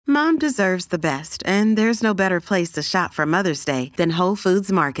Mom deserves the best, and there's no better place to shop for Mother's Day than Whole Foods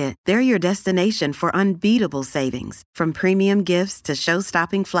Market. They're your destination for unbeatable savings, from premium gifts to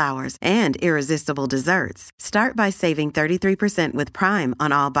show-stopping flowers and irresistible desserts. Start by saving 33% with Prime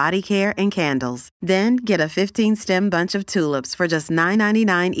on all body care and candles. Then get a 15-stem bunch of tulips for just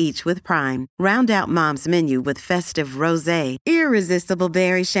 $9.99 each with Prime. Round out Mom's menu with festive rosé, irresistible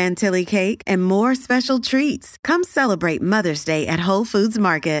berry chantilly cake, and more special treats. Come celebrate Mother's Day at Whole Foods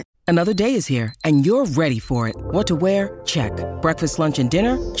Market. Another day is here, and you're ready for it. What to wear? Check. Breakfast, lunch, and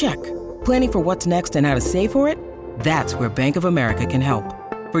dinner? Check. Planning for what's next and how to save for it? That's where Bank of America can help.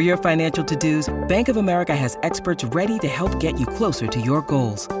 For your financial to-dos, Bank of America has experts ready to help get you closer to your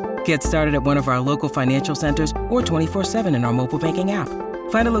goals. Get started at one of our local financial centers or 24/7 in our mobile banking app.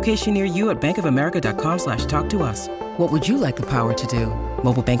 Find a location near you at bankofamerica.com/talktous. What would you like the power to do?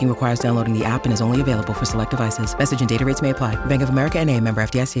 Mobile banking requires downloading the app and is only available for select devices. Message and data rates may apply. Bank of America N.A., member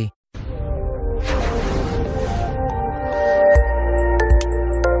FDIC.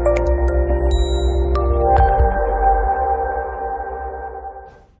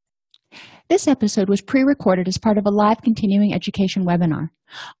 This episode was pre-recorded as part of a live continuing education webinar.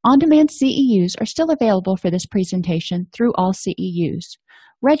 On-demand CEUs are still available for this presentation through AllCEUs.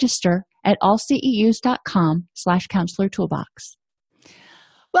 Register at allceus.com/counselor toolbox.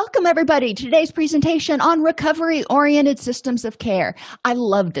 Welcome, everybody, to today's presentation on recovery-oriented systems of care. I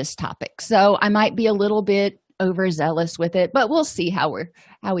love this topic, so I might be a little bit overzealous with it, but we'll see how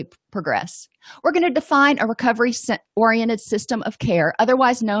we progress. We're going to define a recovery-oriented system of care,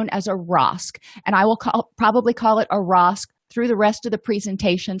 otherwise known as a ROSC, and I will probably call it a ROSC through the rest of the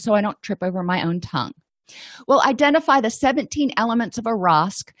presentation so I don't trip over my own tongue. We'll identify the 17 elements of a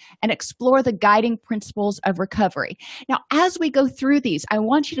ROSC and explore the guiding principles of recovery. Now, as we go through these, I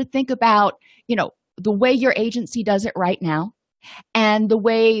want you to think about, the way your agency does it right now and the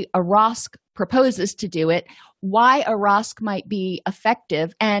way a ROSC proposes to do it, why a ROSC might be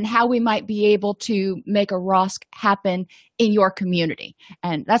effective, and how we might be able to make a ROSC happen in your community.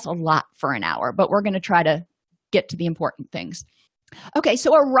 And that's a lot for an hour, but we're going to try to get to the important things. Okay,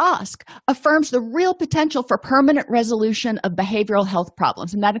 so a ROSC affirms the real potential for permanent resolution of behavioral health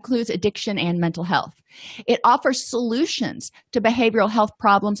problems, and that includes addiction and mental health. It offers solutions to behavioral health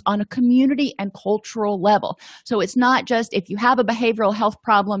problems on a community and cultural level. So it's not just if you have a behavioral health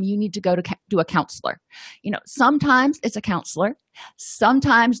problem, you need to go to a counselor. Sometimes it's a counselor.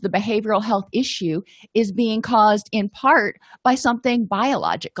 Sometimes the behavioral health issue is being caused in part by something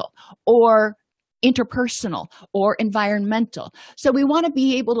biological or interpersonal or environmental. So we want to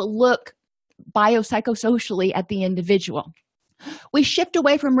be able to look biopsychosocially at the individual. We shift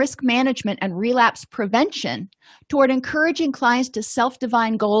away from risk management and relapse prevention toward encouraging clients to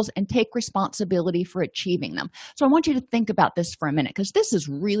self-define goals and take responsibility for achieving them. So I want you to think about this for a minute, because this is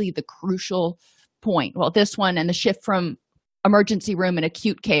really the crucial point. Well, this one and the shift from emergency room and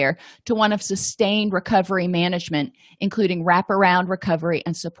acute care to one of sustained recovery management, including wraparound recovery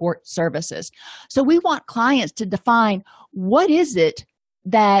and support services. So we want clients to define, what is it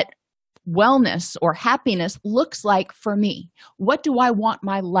that wellness or happiness looks like for me? What do I want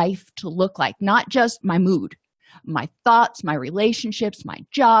my life to look like? Not just my mood, my thoughts, my relationships, my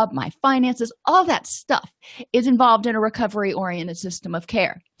job, my finances, all that stuff is involved in a recovery-oriented system of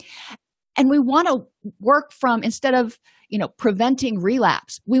care. And we want to work from, instead of preventing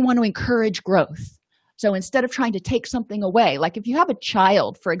relapse, we want to encourage growth. So instead of trying to take something away, like if you have a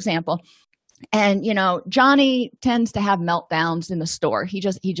child, for example, and Johnny tends to have meltdowns in the store, he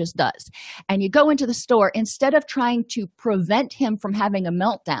just does, and you go into the store, instead of trying to prevent him from having a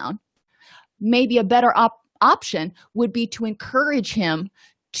meltdown, maybe a better option would be to encourage him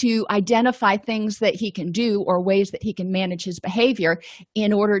to identify things that he can do or ways that he can manage his behavior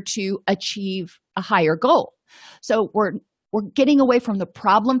in order to achieve a higher goal. So we're getting away from the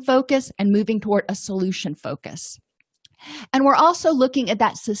problem focus and moving toward a solution focus. And we're also looking at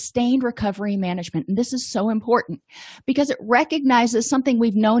that sustained recovery management. And this is so important because it recognizes something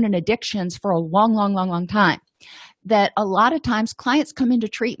we've known in addictions for a long time, that a lot of times clients come into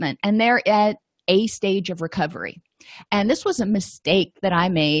treatment and they're at a stage of recovery. And this was a mistake that I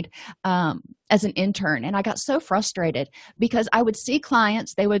made as an intern. And I got so frustrated because I would see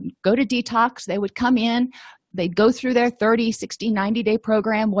clients, they would go to detox, they would come in, they'd go through their 30, 60, 90-day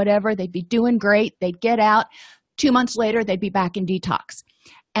program, whatever. They'd be doing great. They'd get out. 2 months later, they'd be back in detox.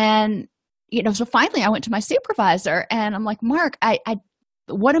 And, so finally I went to my supervisor and I'm like, Mark,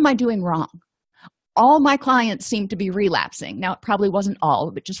 what am I doing wrong? All my clients seem to be relapsing. Now, it probably wasn't all,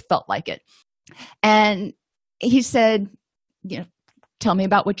 but just felt like it. And he said, tell me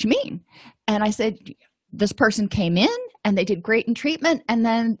about what you mean. And I said, this person came in and they did great in treatment, and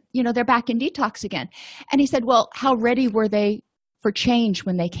then they're back in detox again. And he said, well, how ready were they for change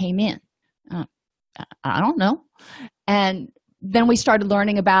when they came in? I don't know. And then we started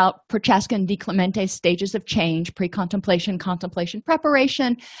learning about Prochaska and DiClemente's stages of change: pre-contemplation, contemplation,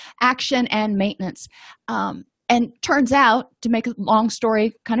 preparation, action, and maintenance. And turns out, to make a long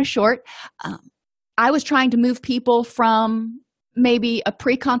story kind of short, I was trying to move people from maybe a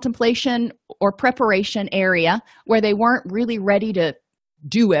pre-contemplation or preparation area where they weren't really ready to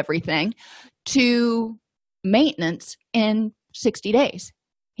do everything to maintenance in 60 days.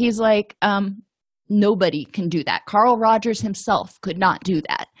 He's like, nobody can do that. Carl Rogers himself could not do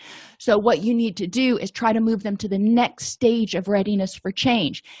that. So what you need to do is try to move them to the next stage of readiness for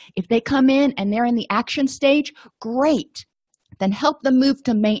change. If they come in and they're in the action stage, great. Then help them move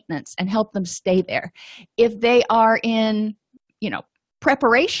to maintenance and help them stay there. If they are in,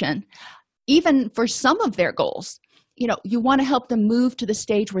 preparation, even for some of their goals, you want to help them move to the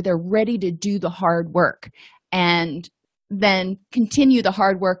stage where they're ready to do the hard work and then continue the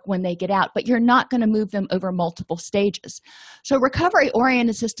hard work when they get out. But you're not going to move them over multiple stages. So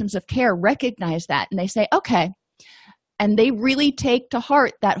recovery-oriented systems of care recognize that, and they say, okay, and they really take to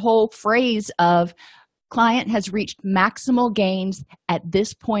heart that whole phrase of client has reached maximal gains at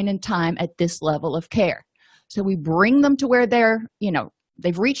this point in time at this level of care. So we bring them to where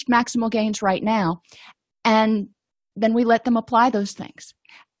they've reached maximal gains right now, and then we let them apply those things.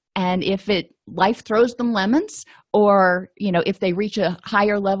 And if life throws them lemons, or if they reach a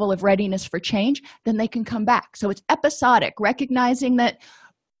higher level of readiness for change, then they can come back. So it's episodic, recognizing that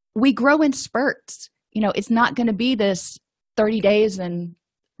we grow in spurts. It's not going to be this 30 days and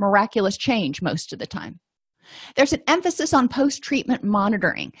miraculous change most of the time. There's an emphasis on post-treatment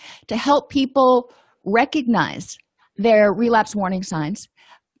monitoring to help people recognize their relapse warning signs.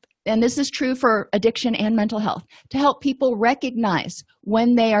 And this is true for addiction and mental health, to help people recognize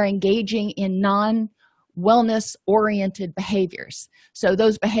when they are engaging in non-wellness oriented behaviors. So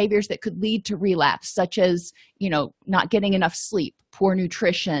those behaviors that could lead to relapse, such as, not getting enough sleep, poor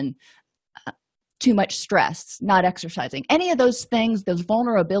nutrition, too much stress, not exercising, any of those things, those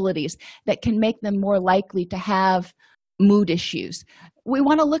vulnerabilities that can make them more likely to have mood issues. We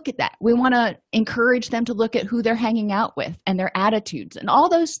want to look at that. We want to encourage them to look at who they're hanging out with and their attitudes and all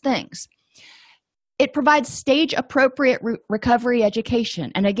those things. It provides stage-appropriate recovery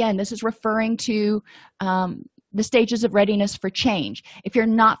education. And again, this is referring to the stages of readiness for change. If you're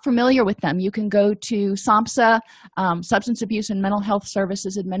not familiar with them, you can go to SAMHSA, Substance Abuse and Mental Health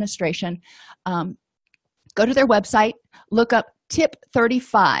Services Administration. Go to their website, look up TIP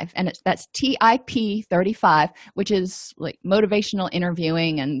 35, and that's TIP 35, which is like motivational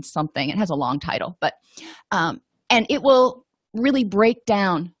interviewing and something. It has a long title, but and it will really break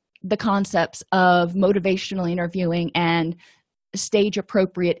down the concepts of motivational interviewing and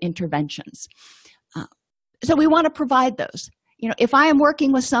stage-appropriate interventions. So we want to provide those. If I am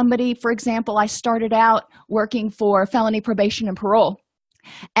working with somebody, for example, I started out working for felony probation and parole,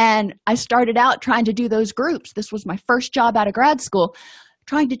 and I started out trying to do those groups. This was my first job out of grad school,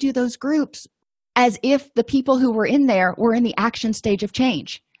 trying to do those groups as if the people who were in there were in the action stage of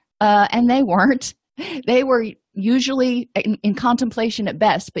change. And they weren't. They were usually in contemplation at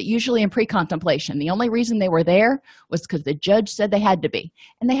best, but usually in pre-contemplation. The only reason they were there was because the judge said they had to be.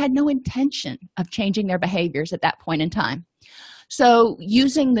 And they had no intention of changing their behaviors at that point in time. So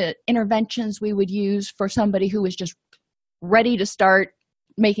using the interventions we would use for somebody who was just ready to start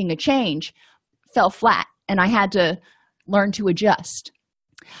making a change fell flat, and I had to learn to adjust.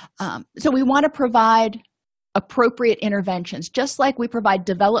 So we want to provide appropriate interventions, just like we provide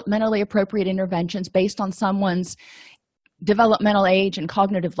developmentally appropriate interventions based on someone's developmental age and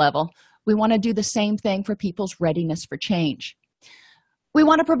cognitive level. We want to do the same thing for people's readiness for change. We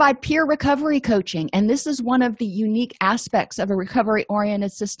want to provide peer recovery coaching, and this is one of the unique aspects of a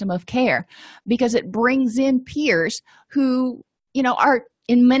recovery-oriented system of care, because it brings in peers who, are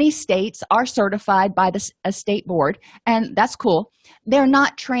in many states are certified by a state board, and that's cool. They're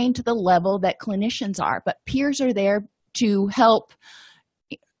not trained to the level that clinicians are, but peers are there to help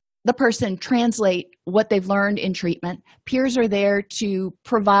the person translate what they've learned in treatment. Peers are there to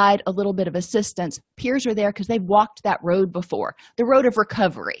provide a little bit of assistance. Peers are there because they've walked that road before, the road of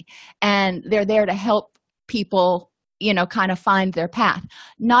recovery, and they're there to help people, kind of find their path.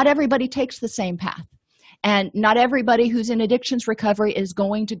 Not everybody takes the same path. And not everybody who's in addictions recovery is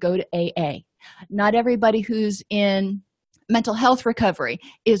going to go to AA. Not everybody who's in mental health recovery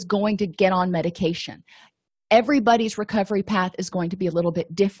is going to get on medication. Everybody's recovery path is going to be a little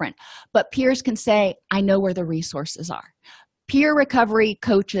bit different. But peers can say, I know where the resources are. Peer recovery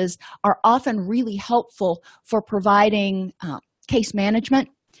coaches are often really helpful for providing case management,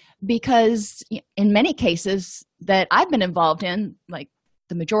 because in many cases that I've been involved in, like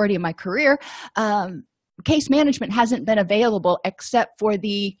the majority of my career, case management hasn't been available except for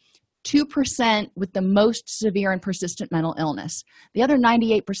the 2% with the most severe and persistent mental illness. The other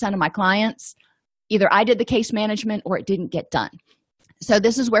 98% of my clients, either I did the case management or it didn't get done. So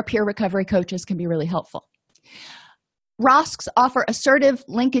this is where peer recovery coaches can be really helpful. ROSCs offer assertive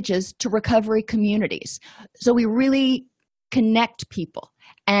linkages to recovery communities. So we really connect people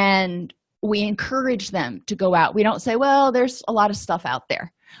and we encourage them to go out. We don't say, well, there's a lot of stuff out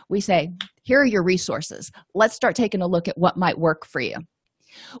there. We say, here are your resources. Let's start taking a look at what might work for you.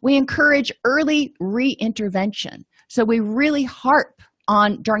 We encourage early reintervention. So we really harp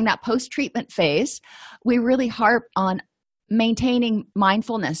on, during that post-treatment phase, we really harp on maintaining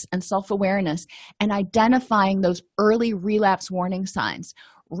mindfulness and self-awareness and identifying those early relapse warning signs.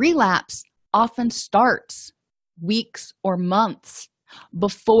 Relapse often starts weeks or months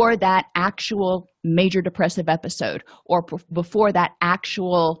before that actual major depressive episode or before that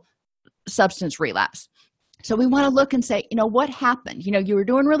actual substance relapse. So we want to look and say, what happened? You were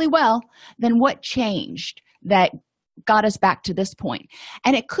doing really well. Then what changed that got us back to this point?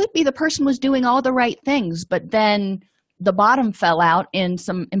 And it could be the person was doing all the right things, but then the bottom fell out in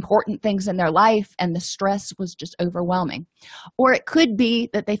some important things in their life and the stress was just overwhelming. Or it could be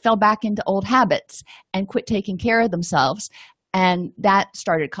that they fell back into old habits and quit taking care of themselves, and that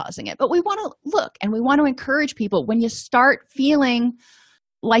started causing it. But we want to look and we want to encourage people, when you start feeling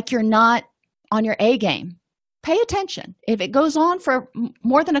like you're not on your A game, pay attention. If it goes on for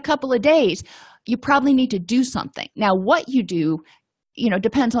more than a couple of days, you probably need to do something. Now, what you do,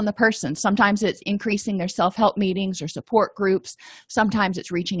 depends on the person. Sometimes it's increasing their self-help meetings or support groups. Sometimes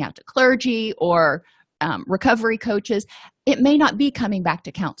it's reaching out to clergy or recovery coaches. It may not be coming back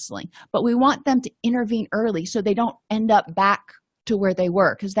to counseling, but we want them to intervene early so they don't end up back to where they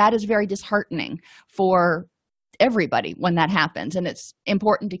were, because that is very disheartening for everybody when that happens, and it's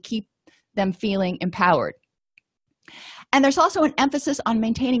important to keep them feeling empowered. And there's also an emphasis on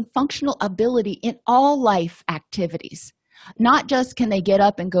maintaining functional ability in all life activities. Not just can they get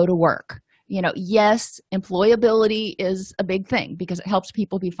up and go to work. Yes, employability is a big thing because it helps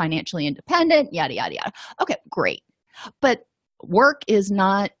people be financially independent, yada, yada, yada. Okay, great. But work is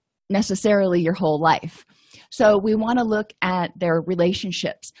not necessarily your whole life. So we want to look at their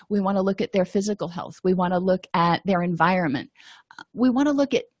relationships. We want to look at their physical health. We want to look at their environment. We want to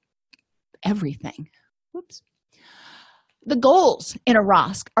look at everything. Whoops. The goals in a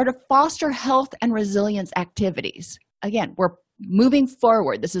ROSC are to foster health and resilience activities. Again, we're moving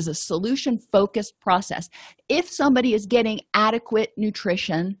forward. This is a solution-focused process. If somebody is getting adequate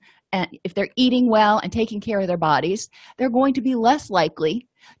nutrition and if they're eating well and taking care of their bodies, they're going to be less likely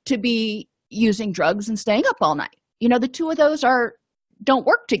to be using drugs and staying up all night. The two of those don't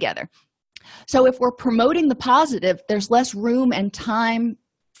work together. So if we're promoting the positive, there's less room and time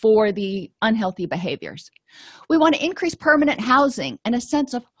for the unhealthy behaviors. We want to increase permanent housing and a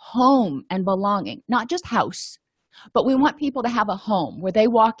sense of home and belonging, not just house, but we want people to have a home where they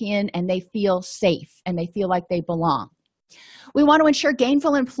walk in and they feel safe and they feel like they belong. We want to ensure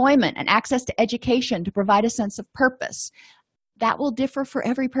gainful employment and access to education to provide a sense of purpose. That will differ for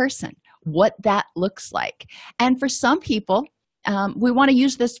every person, what that looks like. And for some people, we want to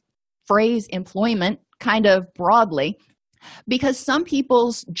use this phrase employment kind of broadly, because some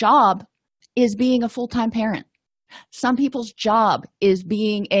people's job is being a full-time parent. Some people's job is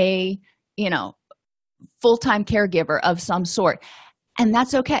being a, full-time caregiver of some sort. And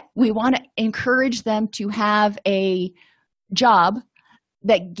that's okay. We want to encourage them to have a job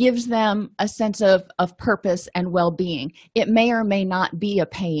that gives them a sense of purpose and well-being. It may or may not be a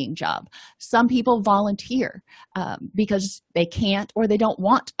paying job. Some people volunteer because they can't or they don't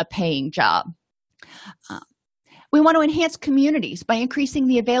want a paying job. We want to enhance communities by increasing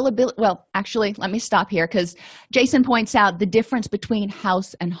the availability. Well, actually, let me stop here because Jason points out the difference between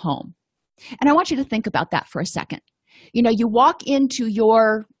house and home. And I want you to think about that for a second. You walk into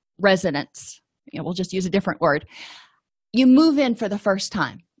your residence, we'll just use a different word. You move in for the first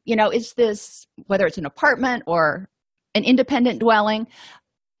time. It's this, whether it's an apartment or an independent dwelling,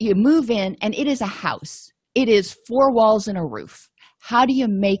 you move in and it is a house. It is 4 walls and a roof. How do you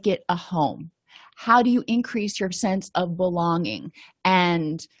make it a home? How do you increase your sense of belonging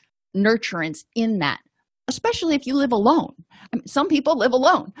and nurturance in that? Especially if you live alone. Some people live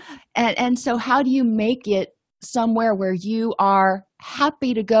alone. And so how do you make it somewhere where you are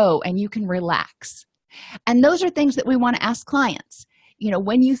happy to go and you can relax? And those are things that we want to ask clients.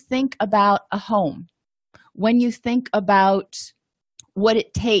 When you think about a home, when you think about what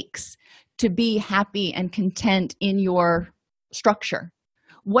it takes to be happy and content in your structure,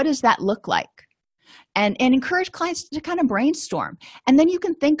 what does that look like? And encourage clients to kind of brainstorm. And then you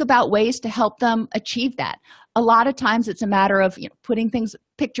can think about ways to help them achieve that. A lot of times it's a matter of putting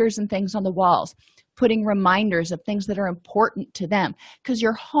pictures and things on the walls, putting reminders of things that are important to them, because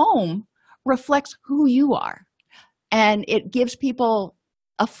your home reflects who you are. And it gives people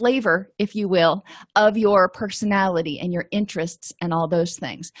a flavor, if you will, of your personality and your interests and all those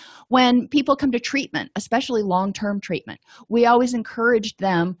things. When people come to treatment, especially long-term treatment, we always encourage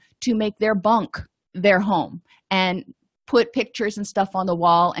them to make their bunk their home and put pictures and stuff on the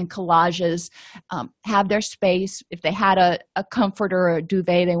wall and collages, have their space. If they had a comforter or a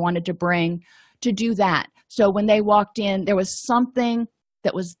duvet they wanted to bring, to do that. So when they walked in, there was something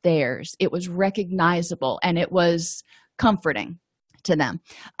that was theirs. It was recognizable and it was comforting to them.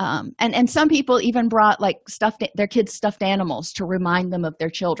 And some people even brought their kids' stuffed animals to remind them of their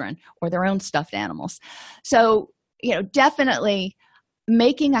children or their own stuffed animals. So, definitely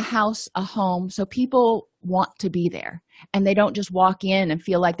making a house a home so people want to be there and they don't just walk in and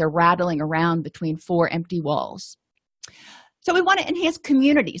feel like they're rattling around between four empty walls. So we want to enhance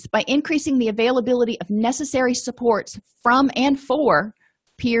communities by increasing the availability of necessary supports from and for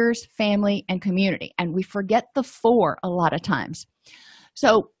peers, family, and community. And we forget the for a lot of times.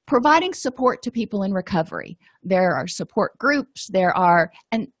 So providing support to people in recovery. There are support groups,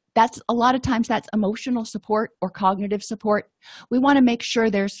 and that's a lot of times that's emotional support or cognitive support. We want to make sure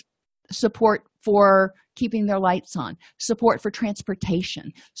there's support for keeping their lights on, support for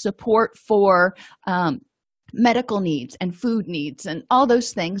transportation, support for medical needs and food needs and all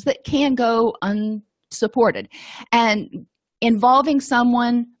those things that can go unsupported. And involving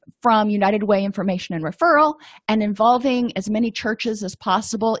someone from United Way Information and Referral and involving as many churches as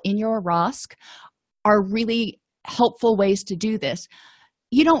possible in your ROSC are really helpful ways to do this.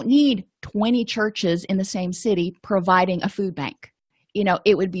 You don't need 20 churches in the same city providing a food bank.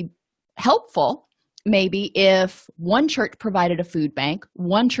 It would be helpful maybe if one church provided a food bank,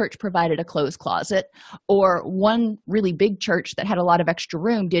 one church provided a clothes closet, or one really big church that had a lot of extra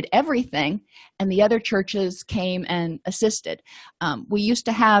room did everything, and the other churches came and assisted. We used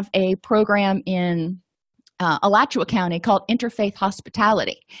to have a program in Alachua County called Interfaith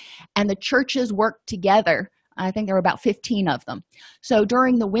Hospitality, and the churches worked together. I think there were about 15 of them. So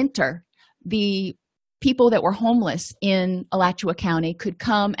during the winter, the people that were homeless in Alachua County could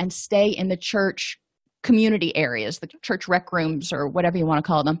come and stay in the church community areas, the church rec rooms or whatever you want to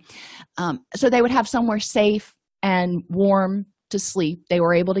call them. So they would have somewhere safe and warm to sleep. They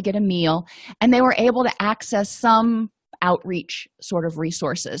were able to get a meal, and they were able to access some outreach sort of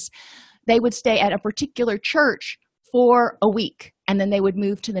resources. They would stay at a particular church for a week, and then they would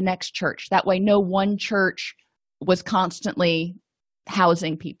move to the next church. That way, no one church was constantly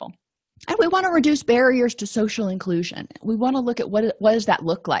housing people. And we want to reduce barriers to social inclusion. We want to look at what does that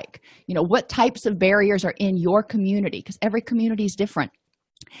look like? What types of barriers are in your community? Because every community is different.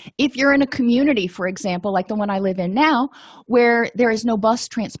 If you're in a community, for example, like the one I live in now, where there is no bus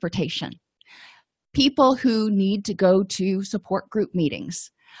transportation, people who need to go to support group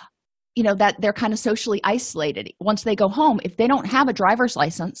meetings, that they're kind of socially isolated. Once they go home, if they don't have a driver's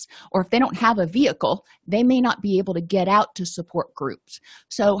license or if they don't have a vehicle, they may not be able to get out to support groups.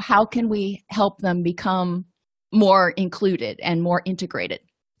 So how can we help them become more included and more integrated?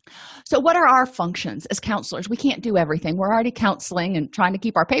 So what are our functions as counselors? We can't do everything. We're already counseling and trying to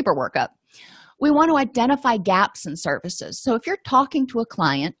keep our paperwork up. We want to identify gaps in services. So if you're talking to a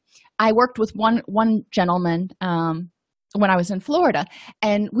client, I worked with one gentleman when I was in Florida,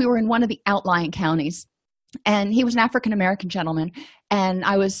 and we were in one of the outlying counties, and he was an African-American gentleman, and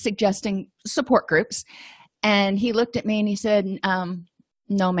I was suggesting support groups, and he looked at me and he said,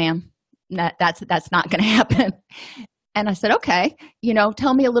 no, ma'am, that's not going to happen. And I said, okay,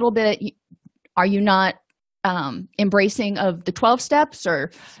 tell me a little bit, are you not embracing of the 12 steps,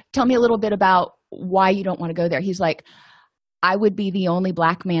 or tell me a little bit about why you don't want to go there. He's like, I would be the only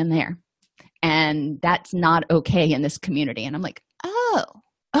Black man there, and that's not okay in this community. And I'm like, oh,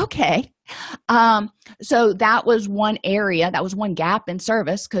 okay. So that was one area, that was one gap in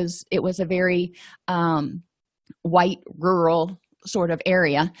service, because it was a very white, rural sort of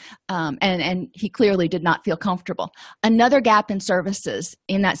area, and he clearly did not feel comfortable. Another gap in services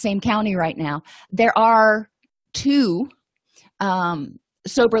in that same county right now, there are 2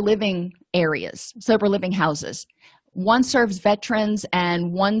 sober living areas, sober living houses. One serves veterans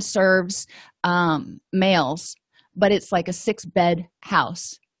and one serves males, but it's like a 6-bed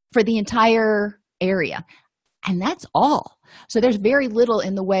house for the entire area. And that's all. So there's very little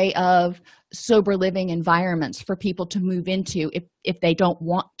in the way of sober living environments for people to move into if they don't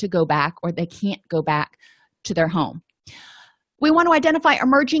want to go back or they can't go back to their home. We want to identify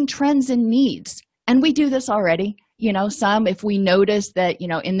emerging trends and needs. And we do this already. If we notice that,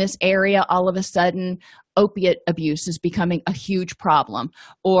 in this area, all of a sudden, opiate abuse is becoming a huge problem,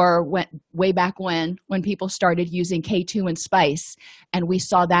 or way back when people started using K2 and spice and we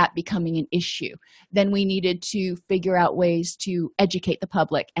saw that becoming an issue, then we needed to figure out ways to educate the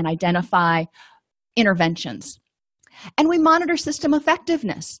public and identify interventions. And we monitor system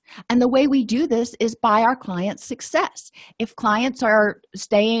effectiveness. And the way we do this is by our clients' success. If clients are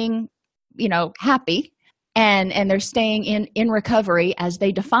staying, happy and they're staying in recovery as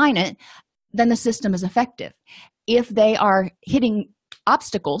they define it, then the system is effective. If they are hitting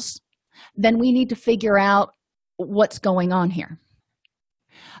obstacles, then we need to figure out what's going on here.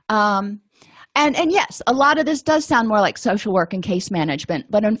 And yes, a lot of this does sound more like social work and case management,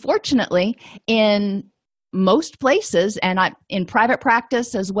 but unfortunately, in most places, and in private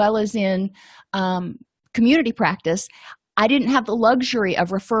practice as well as in community practice, I didn't have the luxury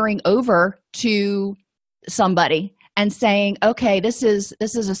of referring over to somebody and saying, okay, this is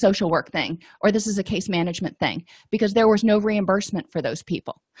a social work thing, or this is a case management thing, because there was no reimbursement for those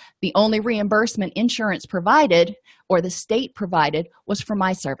people. The only reimbursement insurance provided or the state provided was for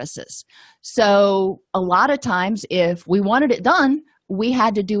my services. So a lot of times, if we wanted it done, we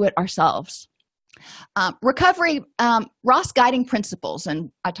had to do it ourselves. Recovery, ROSC guiding principles, and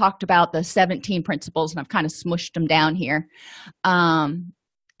I talked about the 17 principles, and I've kind of smushed them down here.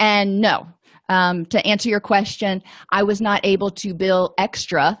 And no, to answer your question, I was not able to bill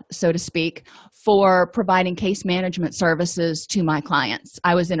extra, so to speak, for providing case management services to my clients.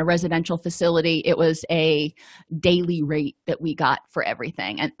 I was in a residential facility. It was a daily rate that we got for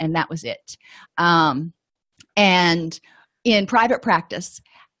everything, and that was it. And in private practice,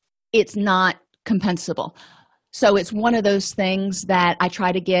 it's not compensable. So it's one of those things that I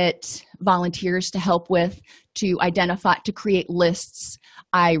try to get volunteers to help with, to identify, to create lists.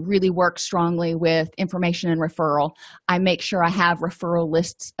 I really work strongly with information and referral. I make sure I have referral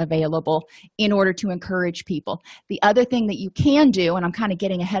lists available in order to encourage people. The other thing that you can do, and I'm kind of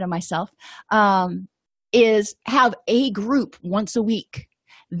getting ahead of myself, is have a group once a week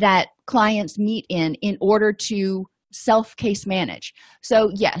that clients meet in order to self-case manage. So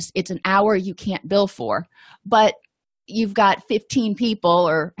yes, it's an hour you can't bill for, but you've got 15 people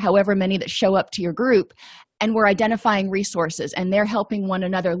or however many that show up to your group, and we're identifying resources, and they're helping one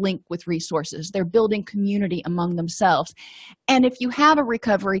another link with resources. They're building community among themselves. And if you have a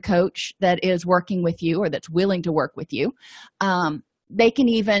recovery coach that is working with you or that's willing to work with you, they can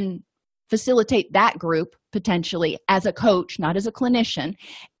even facilitate that group potentially as a coach, not as a clinician,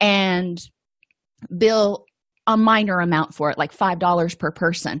 and bill a minor amount for it, like $5 per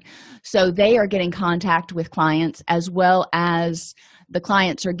person. So they are getting contact with clients as well as the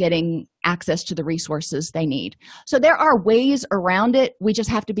clients are getting access to the resources they need. So there are ways around it. We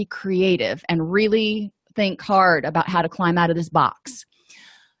just have to be creative and really think hard about how to climb out of this box.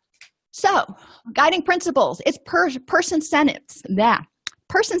 So guiding principles, it's person-centered.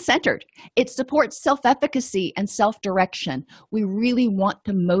 Person-centered. It supports self-efficacy and self-direction. We really want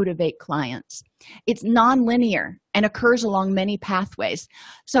to motivate clients. It's nonlinear and occurs along many pathways.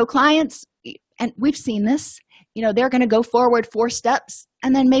 So clients, and we've seen this, they're going to go forward 4 steps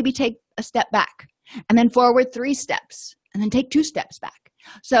and then maybe take a step back, and then forward 3 steps and then take 2 steps back.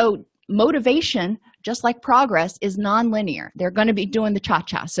 So motivation, just like progress, is nonlinear. They're going to be doing the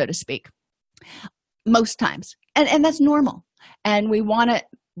cha-cha, so to speak, most times. And that's normal. And we want to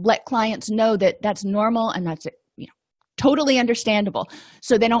let clients know that that's normal and that's totally understandable,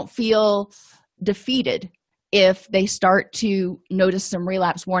 so they don't feel defeated if they start to notice some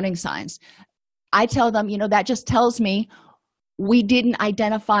relapse warning signs. I tell them, that just tells me we didn't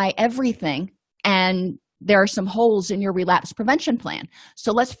identify everything and there are some holes in your relapse prevention plan.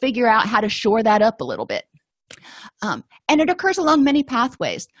 So let's figure out how to shore that up a little bit. And it occurs along many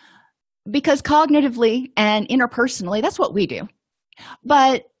pathways because cognitively and interpersonally, that's what we do.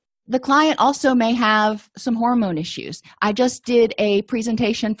 But the client also may have some hormone issues. I just did a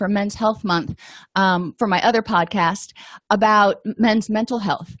presentation for Men's Health Month for my other podcast about men's mental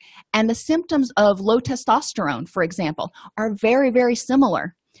health. And the symptoms of low testosterone, for example, are very, very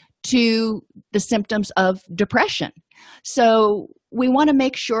similar to the symptoms of depression. So we want to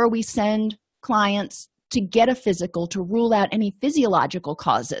make sure we send clients to get a physical to rule out any physiological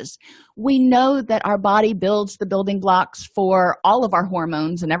causes. We know that our body builds the building blocks for all of our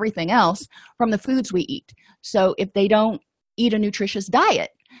hormones and everything else from the foods we eat. So if they don't eat a nutritious diet,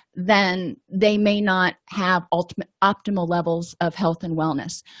 then they may not have optimal levels of health and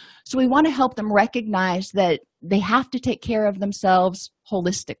wellness. So we want to help them recognize that they have to take care of themselves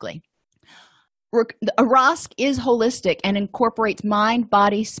holistically. A ROSC is holistic and incorporates mind,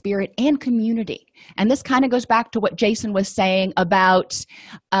 body, spirit, and community. And this kind of goes back to what Jason was saying about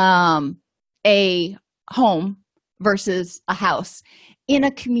a home versus a house. In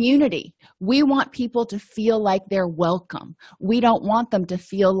a community, we want people to feel like they're welcome. We don't want them to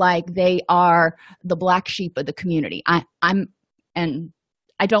feel like they are the black sheep of the community. I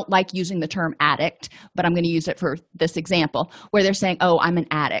don't like using the term addict, but I'm going to use it for this example where they're saying, oh, I'm an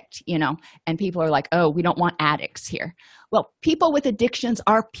addict, and people are like, oh, we don't want addicts here. Well, people with addictions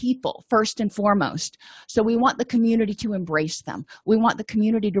are people first and foremost. So we want the community to embrace them. We want the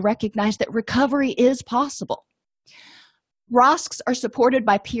community to recognize that recovery is possible. ROSCs are supported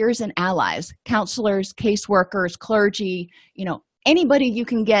by peers and allies, counselors, caseworkers, clergy, anybody you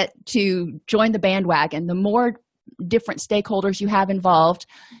can get to join the bandwagon. The more different stakeholders you have involved,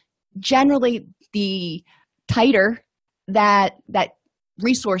 generally the tighter that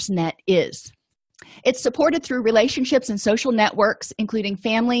resource net is. It's supported through relationships and social networks, including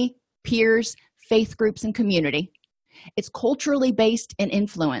family, peers, faith groups, and community. It's culturally based and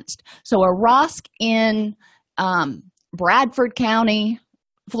influenced. So a ROSC in Bradford County,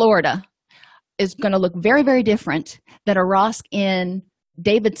 Florida, is going to look very, very different than a ROSC in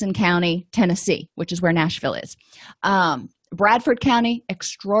Davidson County, Tennessee, which is where Nashville is. Bradford County,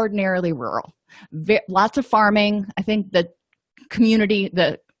 extraordinarily rural. Lots of farming. I think the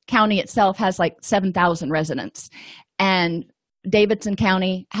county itself has like 7,000 residents, and Davidson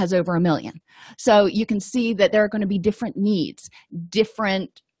County has over 1 million. So you can see that there are going to be different needs,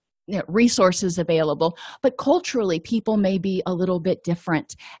 different resources available, but culturally people may be a little bit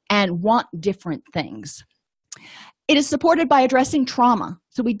different and want different things. It is supported by addressing trauma.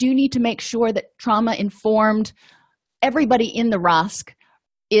 So we do need to make sure that trauma-informed, everybody in the ROSC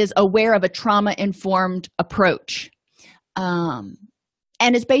is aware of a trauma-informed approach. And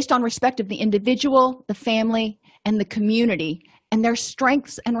it's based on respect of the individual, the family, and the community, and their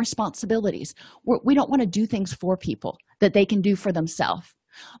strengths and responsibilities. We don't want to do things for people that they can do for themselves.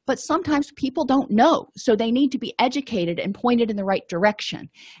 But sometimes people don't know, so they need to be educated and pointed in the right direction.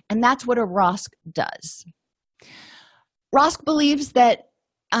 And that's what a ROSC does. ROSC believes that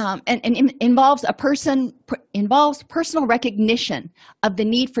involves personal recognition of the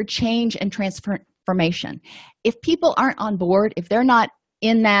need for change and transformation. If people aren't on board, if they're not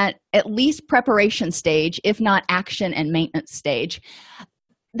in that at least preparation stage, if not action and maintenance stage,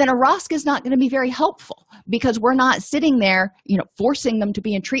 then a ROSC is not going to be very helpful, because we're not sitting there, forcing them to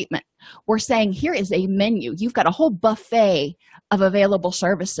be in treatment. We're saying, here is a menu. You've got a whole buffet of available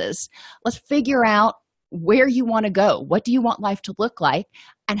services. Let's figure out where you want to go. What do you want life to look like,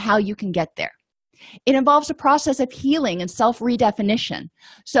 and how you can get there? It involves a process of healing and self-redefinition.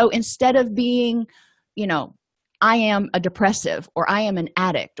 So instead of being, I am a depressive, or I am an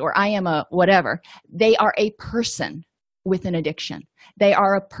addict, or I am a whatever, they are a person with an addiction. They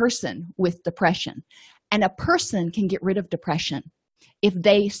are a person with depression. And a person can get rid of depression. If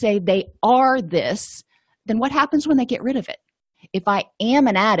they say they are this, then what happens when they get rid of it? If I am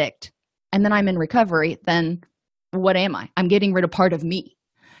an addict and then I'm in recovery, then what am I? I'm getting rid of part of me.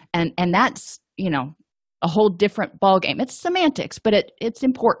 And that's, a whole different ballgame. It's semantics, but it's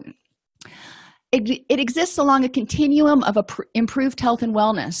important. It exists along a continuum of improved health and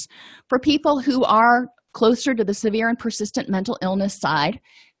wellness for people who are closer to the severe and persistent mental illness side.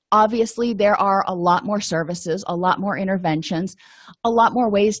 Obviously, there are a lot more services, a lot more interventions, a lot more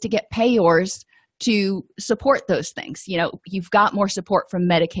ways to get payors to support those things. You've got more support from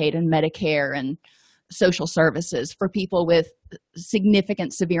Medicaid and Medicare and social services for people with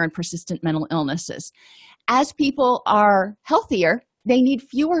significant severe and persistent mental illnesses. As people are healthier, they need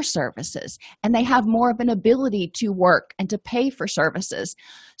fewer services, and they have more of an ability to work and to pay for services.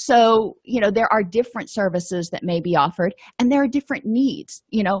 So, there are different services that may be offered, and there are different needs.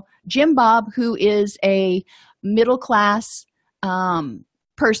 Jim Bob, who is a middle-class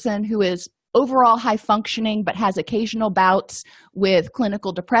person who is overall high functioning but has occasional bouts with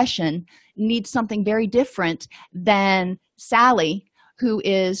clinical depression, needs something very different than Sally, who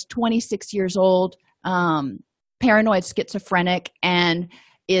is 26 years old, paranoid schizophrenic, and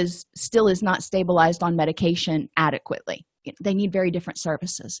is not stabilized on medication adequately. They need very different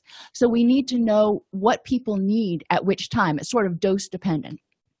services. So we need to know what people need at which time. It's sort of dose dependent.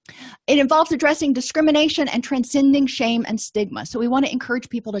 It involves addressing discrimination and transcending shame and stigma. So we want to encourage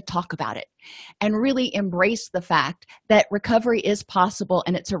people to talk about it and really embrace the fact that recovery is possible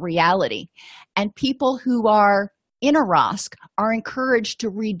and it's a reality. And people who are in a ROSC are encouraged to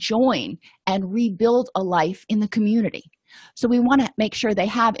rejoin and rebuild a life in the community. So we want to make sure they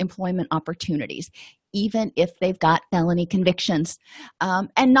have employment opportunities, even if they've got felony convictions.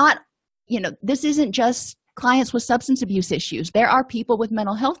 And not, this isn't just clients with substance abuse issues. There are people with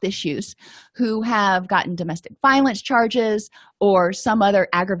mental health issues who have gotten domestic violence charges or some other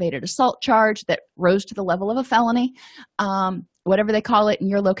aggravated assault charge that rose to the level of a felony, whatever they call it in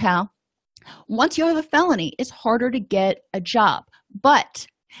your locale. Once you have a felony, it's harder to get a job. But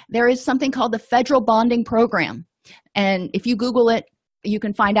there is something called the Federal Bonding Program. And if you Google it, you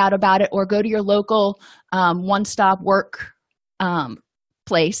can find out about it, or go to your local one-stop work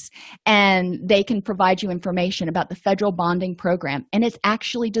place, and they can provide you information about the Federal Bonding Program. And it's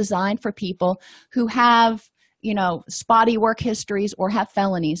actually designed for people who have, spotty work histories or have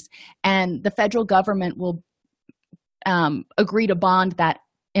felonies, and the federal government will agree to bond that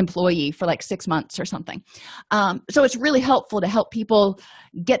employee for like 6 months or something. So it's really helpful to help people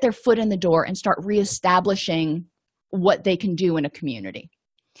get their foot in the door and start reestablishing what they can do in a community.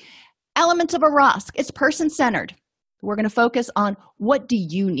 Elements of a ROSC, it's person-centered. We're going to focus on what do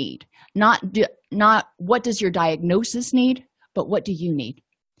you need, not what does your diagnosis need, but what do you need.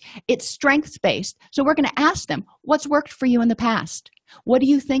 It's strengths-based. So we're going to ask them, what's worked for you in the past? What do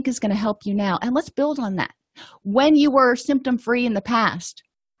you think is going to help you now? And let's build on that. When you were symptom-free in the past,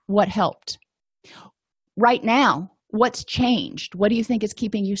 what helped? Right now, what's changed? What do you think is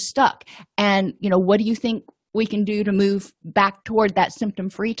keeping you stuck? And, what do you think we can do to move back toward that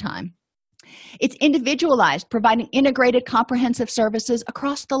symptom-free time? It's individualized, providing integrated, comprehensive services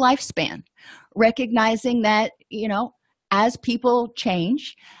across the lifespan, recognizing that, as people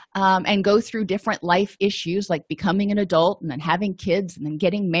change and go through different life issues like becoming an adult and then having kids and then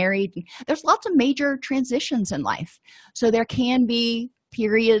getting married, there's lots of major transitions in life. So there can be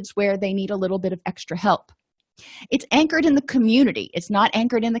periods where they need a little bit of extra help. It's anchored in the community. It's not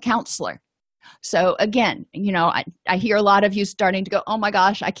anchored in the counselor. So again, I hear a lot of you starting to go, oh my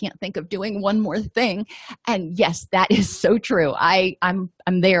gosh, I can't think of doing one more thing. And yes, that is so true. I'm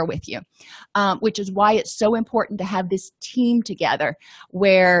there with you, which is why it's so important to have this team together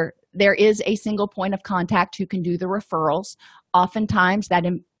where there is a single point of contact who can do the referrals. Oftentimes that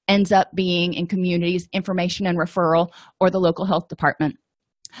ends up being in communities, information and referral, or the local health department.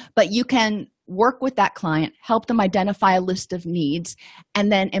 But you can work with that client, help them identify a list of needs,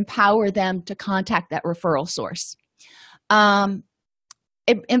 and then empower them to contact that referral source.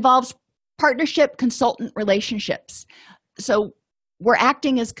 It involves partnership consultant relationships. So we're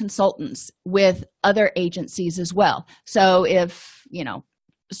acting as consultants with other agencies as well. So if,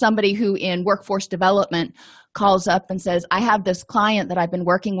 somebody who in workforce development calls up and says, I have this client that I've been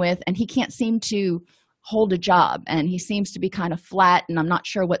working with, and he can't seem to hold a job, and he seems to be kind of flat, and I'm not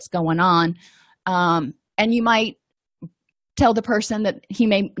sure what's going on. And you might tell the person that he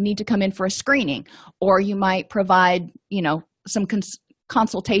may need to come in for a screening, or you might provide, some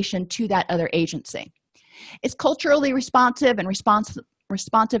consultation to that other agency. It's culturally responsive and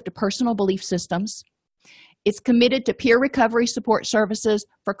responsive to personal belief systems. It's committed to peer recovery support services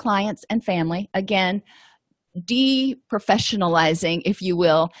for clients and family. Again, deprofessionalizing, if you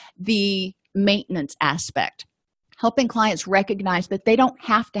will, the maintenance aspect, helping clients recognize that they don't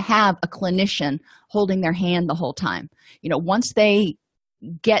have to have a clinician holding their hand the whole time. Once they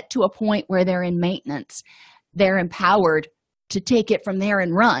get to a point where they're in maintenance, they're empowered to take it from there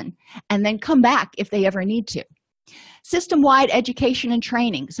and run, and then come back if they ever need to. System-wide education and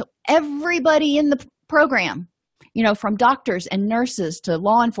training. So everybody in the program, from doctors and nurses to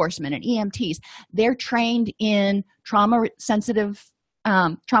law enforcement and EMTs, they're trained in trauma-responsive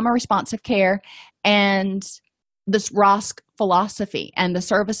care and this ROSC philosophy and the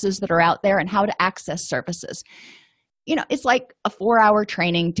services that are out there and how to access services. It's like a 4-hour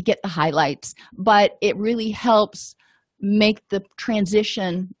training to get the highlights, but it really helps make the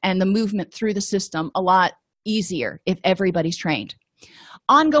transition and the movement through the system a lot easier if everybody's trained.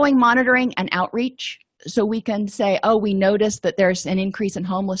 Ongoing monitoring and outreach. So we can say, oh, we noticed that there's an increase in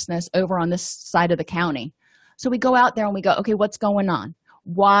homelessness over on this side of the county. So we go out there and we go, okay, what's going on?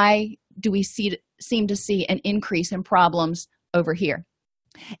 Why do we seem to see an increase in problems over here?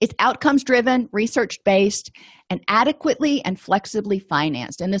 It's outcomes-driven, research-based, and adequately and flexibly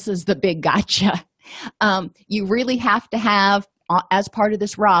financed. And this is the big gotcha. You really have to have, as part of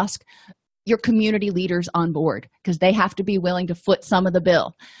this ROSC, your community leaders on board, because they have to be willing to foot some of the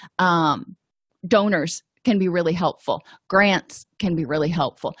bill. Donors can be really helpful. Grants can be really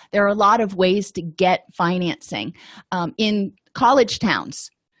helpful. There are a lot of ways to get financing. In college towns,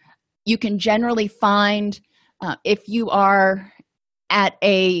 you can generally find, if you are at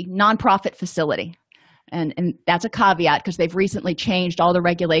a nonprofit facility, and that's a caveat because they've recently changed all the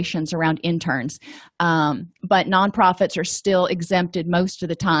regulations around interns. But nonprofits are still exempted most of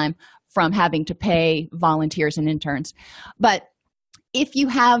the time from having to pay volunteers and interns. But if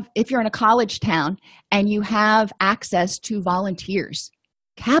you're in a college town and you have access to volunteers,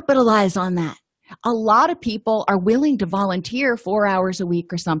 capitalize on that. A lot of people are willing to volunteer 4 hours a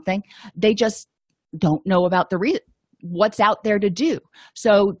week or something. They just don't know about what's out there to do.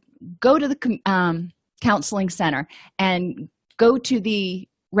 So go to the counseling center and go to the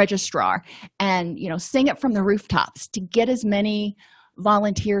registrar and sing it from the rooftops to get as many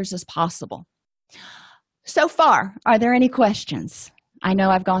volunteers as possible. So far, are there any questions? I know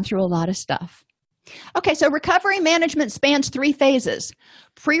I've gone through a lot of stuff. Okay, so recovery management spans 3 phases: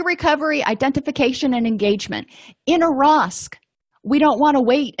 pre-recovery, identification, and engagement. In a ROSC, we don't want to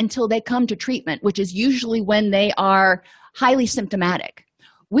wait until they come to treatment, which is usually when they are highly symptomatic.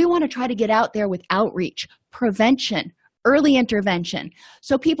 We want to try to get out there with outreach, prevention, early intervention,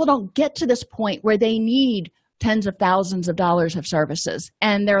 so people don't get to this point where they need tens of thousands of dollars of services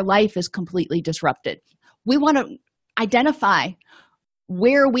and their life is completely disrupted. We want to identify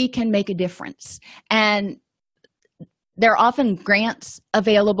where we can make a difference. And there are often grants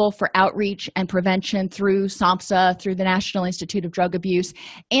available for outreach and prevention through SAMHSA, through the National Institute of Drug Abuse,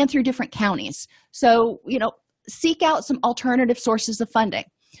 and through different counties. So, seek out some alternative sources of funding.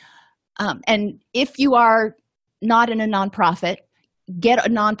 And if you are not in a nonprofit, get a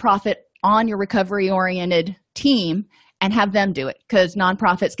nonprofit on your recovery-oriented team and have them do it, because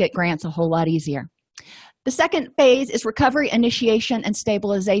nonprofits get grants a whole lot easier. The second phase is recovery, initiation, and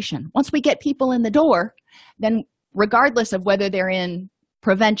stabilization. Once we get people in the door, then regardless of whether they're in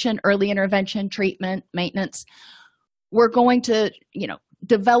prevention, early intervention, treatment, maintenance, we're going to,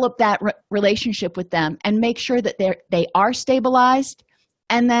 develop that relationship with them and make sure that they are stabilized.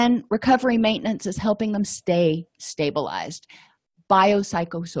 And then recovery maintenance is helping them stay stabilized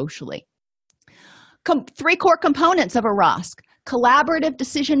biopsychosocially. 3 core components of a ROSC: collaborative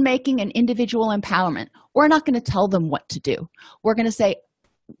decision-making and individual empowerment. We're not going to tell them what to do. We're going to say,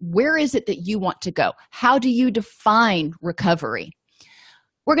 where is it that you want to go? How do you define recovery?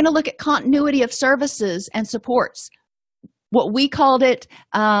 We're going to look at continuity of services and supports. What we called it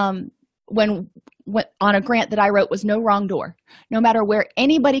when on a grant that I wrote was no wrong door. No matter where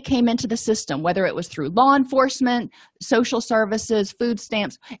anybody came into the system, whether it was through law enforcement, social services, food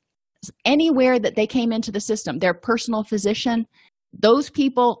stamps, anywhere that they came into the system, their personal physician, those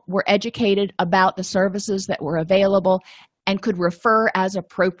people were educated about the services that were available and could refer as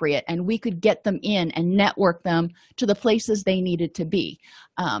appropriate, and we could get them in and network them to the places they needed to be.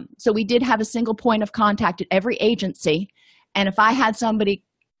 So we did have a single point of contact at every agency, and if I had somebody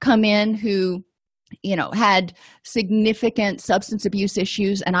come in who had significant substance abuse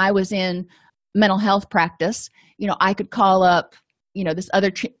issues and I was in mental health practice, I could call up this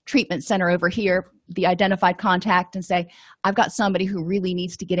other treatment center over here, the identified contact, and say, I've got somebody who really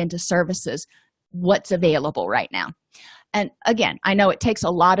needs to get into services. What's available right now? And again, I know it takes a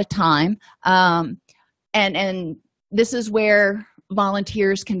lot of time. And this is where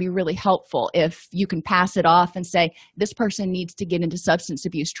volunteers can be really helpful. If you can pass it off and say, this person needs to get into substance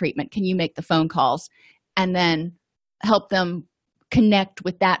abuse treatment, can you make the phone calls? And then help them connect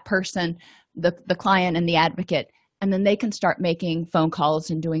with that person, the client and the advocate, and then they can start making phone calls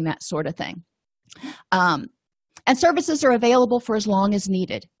and doing that sort of thing. And services are available for as long as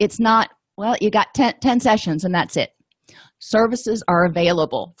needed. It's not, well, you got 10 sessions and that's it. Services are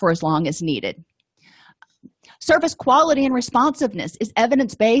available for as long as needed. Service quality and responsiveness is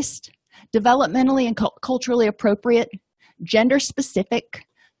evidence-based, developmentally and culturally appropriate, gender-specific,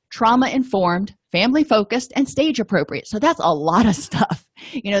 trauma-informed, family-focused, and stage-appropriate. So that's a lot of stuff.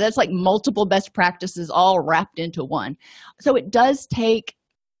 That's like multiple best practices all wrapped into one. So it does take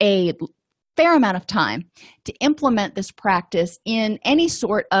a fair amount of time to implement this practice in any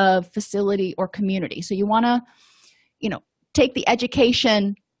sort of facility or community. So you want to, take the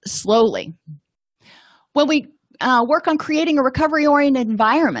education slowly. When we work on creating a recovery-oriented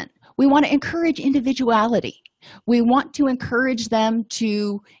environment, we want to encourage individuality. We want to encourage them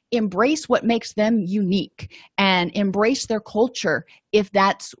to embrace what makes them unique and embrace their culture if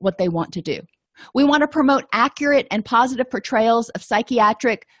that's what they want to do. We want to promote accurate and positive portrayals of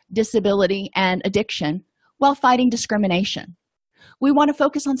psychiatric disability and addiction while fighting discrimination. We want to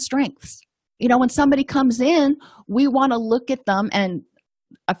focus on strengths. When somebody comes in, we want to look at them, and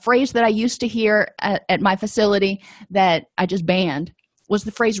a phrase that I used to hear at my facility that I just banned was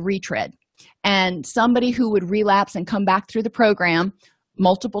the phrase retread. And somebody who would relapse and come back through the program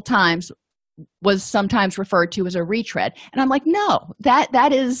multiple times was sometimes referred to as a retread. And I'm like, no,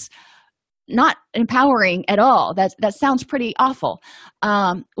 that is not empowering at all. That sounds pretty awful.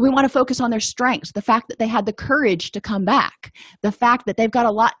 We want to focus on their strengths, the fact that they had the courage to come back, the fact that they've got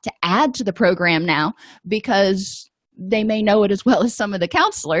a lot to add to the program now because they may know it as well as some of the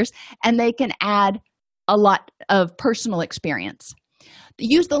counselors, and they can add a lot of personal experience.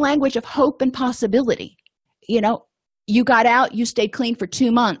 Use the language of hope and possibility. You got out, you stayed clean for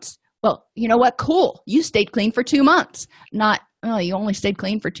 2 months. Well, you know what? Cool. You stayed clean for 2 months. Not, oh, you only stayed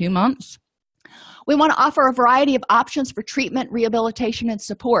clean for 2 months. We want to offer a variety of options for treatment, rehabilitation, and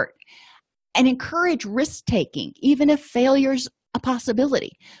support, and encourage risk-taking, even if failure's a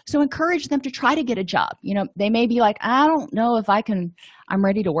possibility. So encourage them to try to get a job. They may be like, I don't know if I'm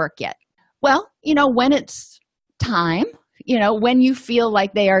ready to work yet. Well, when it's time, when you feel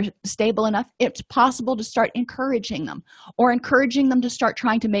like they are stable enough, it's possible to start encouraging them or encouraging them to start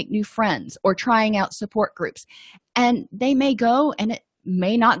trying to make new friends or trying out support groups. And they may go and it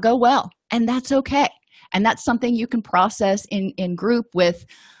may not go well, and that's okay. And that's something you can process in group with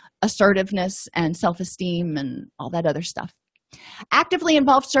assertiveness and self-esteem and all that other stuff. Actively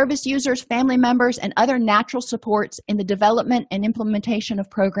involve service users, family members, and other natural supports in the development and implementation of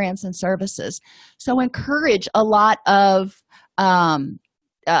programs and services. So encourage a lot of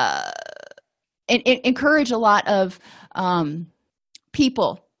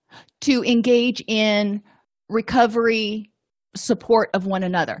people to engage in recovery support of one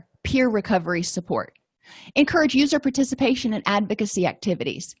another, peer recovery support. Encourage user participation in advocacy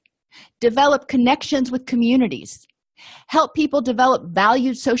activities. Develop connections with communities. Help people develop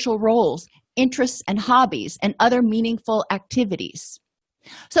valued social roles, interests, and hobbies, and other meaningful activities.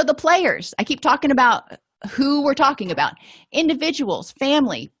 So the players, I keep talking about who we're talking about. Individuals,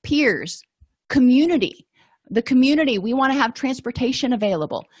 family, peers, community. The community, we want to have transportation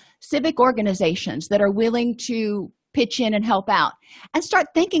available. Civic organizations that are willing to pitch in and help out. And start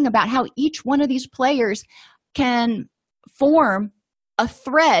thinking about how each one of these players can form a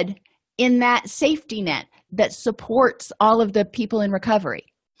thread in that safety net that supports all of the people in recovery.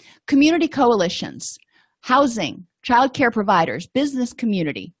 Community coalitions, housing, child care providers, business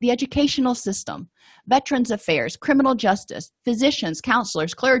community, the educational system, veterans affairs, criminal justice, physicians,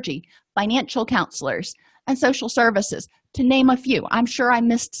 counselors, clergy, financial counselors, and social services, to name a few. I'm sure I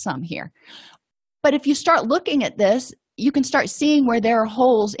missed some here. But if you start looking at this, you can start seeing where there are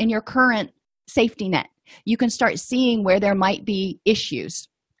holes in your current safety net. You can start seeing where there might be issues.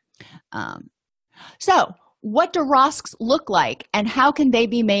 So what do ROSCs look like, and how can they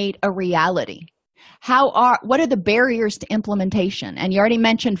be made a reality? What are the barriers to implementation? And you already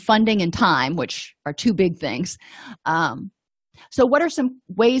mentioned funding and time, which are two big things. So what are some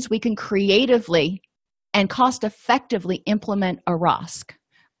ways we can creatively and cost-effectively implement a ROSC?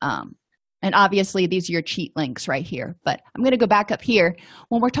 And obviously, these are your cheat links right here. But I'm going to go back up here.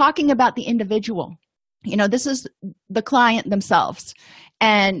 When we're talking about the individual, this is the client themselves.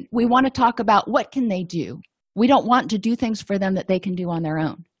 And we want to talk about what can they do. We don't want to do things for them that they can do on their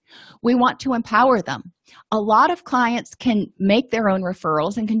own. We want to empower them. A lot of clients can make their own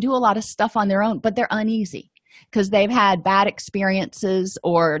referrals and can do a lot of stuff on their own, but they're uneasy because they've had bad experiences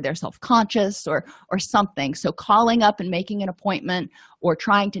or they're self-conscious or something. So calling up and making an appointment or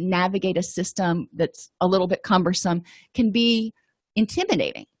trying to navigate a system that's a little bit cumbersome can be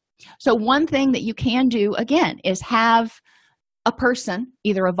intimidating. So one thing that you can do, again, is have a person,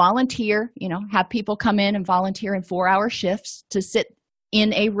 either a volunteer, have people come in and volunteer in 4-hour shifts to sit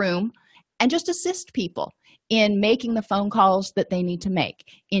in a room and just assist people in making the phone calls that they need to make,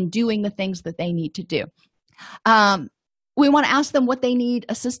 in doing the things that they need to do. We want to ask them what they need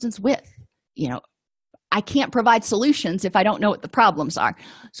assistance with. I can't provide solutions if I don't know what the problems are.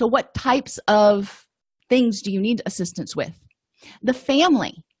 So what types of things do you need assistance with? The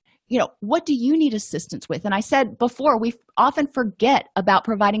family, what do you need assistance with? And I said before, we often forget about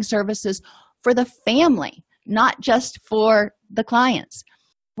providing services for the family, not just for the clients.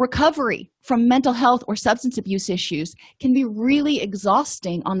 Recovery from mental health or substance abuse issues can be really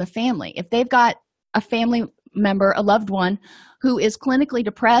exhausting on the family. If they've got a family member, a loved one, who is clinically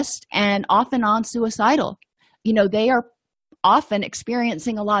depressed and off and on suicidal, they are often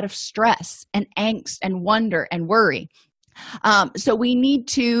experiencing a lot of stress and angst and wonder and worry. So we need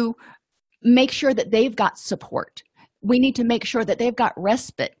to make sure that they've got support. We need to make sure that they've got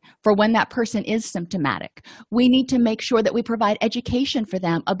respite for when that person is symptomatic. We need to make sure that we provide education for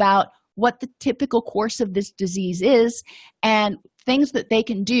them about what the typical course of this disease is and things that they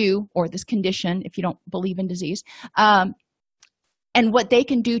can do, or this condition, if you don't believe in disease, and what they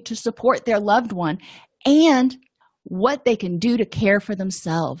can do to support their loved one, and what they can do to care for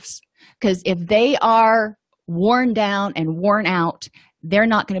themselves. Because if they are worn down and worn out, they're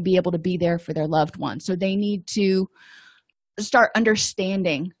not going to be able to be there for their loved ones. So they need to start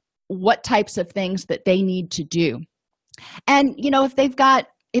understanding what types of things that they need to do. And,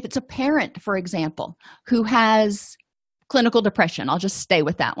 if it's a parent, for example, who has clinical depression, I'll just stay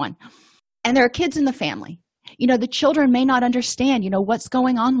with that one, and there are kids in the family, the children may not understand, what's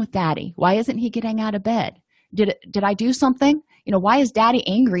going on with daddy. Why isn't he getting out of bed? Did I do something? Why is daddy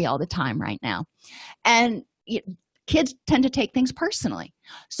angry all the time right now? And kids tend to take things personally.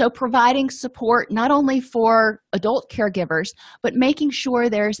 So providing support not only for adult caregivers, but making sure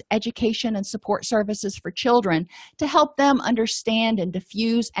there's education and support services for children to help them understand and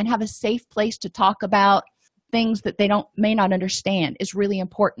diffuse and have a safe place to talk about things that they may not understand is really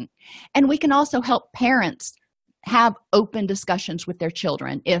important. And we can also help parents have open discussions with their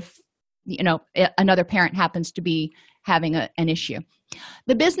children if another parent happens to be having an issue.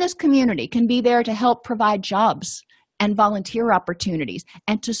 The business community can be there to help provide jobs and volunteer opportunities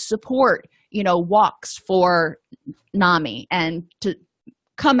and to support walks for NAMI and to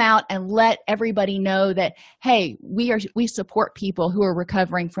come out and let everybody know that, hey, we support people who are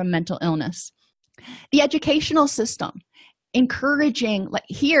recovering from mental illness. The educational system, encouraging, like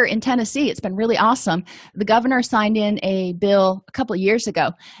here in Tennessee, it's been really awesome. The governor signed in a bill a couple of years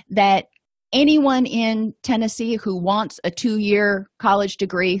ago that anyone in Tennessee who wants a 2-year college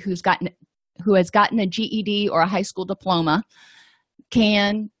degree, who has gotten a GED or a high school diploma,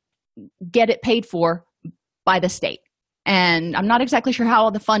 can get it paid for by the state. And I'm not exactly sure how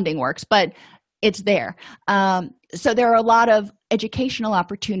all the funding works, but it's there. So there are a lot of educational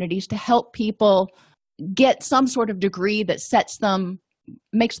opportunities to help people get some sort of degree that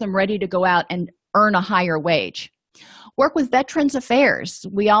makes them ready to go out and earn a higher wage. Work with Veterans Affairs.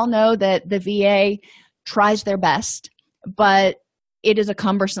 We all know that the VA tries their best, but it is a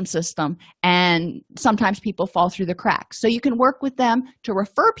cumbersome system, and sometimes people fall through the cracks. So you can work with them to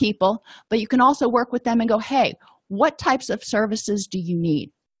refer people, but you can also work with them and go, hey, what types of services do you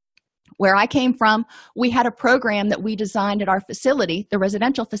need? Where I came from, we had a program that we designed at our facility, the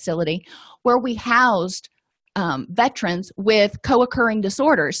residential facility, where we housed veterans with co-occurring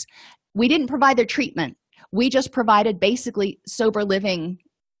disorders. We didn't provide their treatment. We just provided basically sober living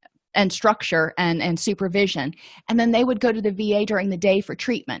and structure and supervision. And then they would go to the VA during the day for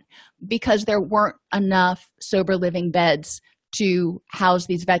treatment because there weren't enough sober living beds to house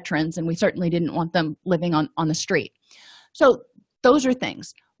these veterans, and we certainly didn't want them living on the street. So those are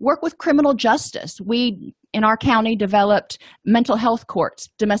things. Work with criminal justice. We, in our county, developed mental health courts,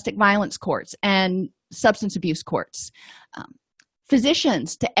 domestic violence courts, and substance abuse courts.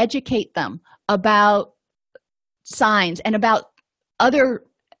 Physicians, to educate them about signs and about other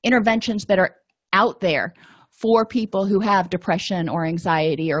interventions that are out there for people who have depression or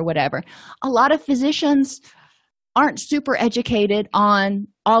anxiety or whatever. A lot of physicians aren't super educated on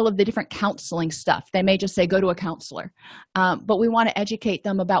all of the different counseling stuff. They may just say, go to a counselor. But we want to educate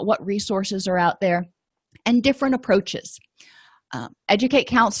them about what resources are out there and different approaches. Educate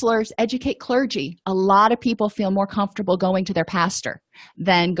counselors, educate clergy. A lot of people feel more comfortable going to their pastor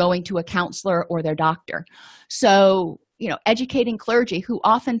than going to a counselor or their doctor. So, educating clergy who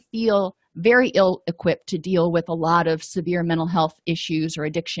often feel very ill-equipped to deal with a lot of severe mental health issues or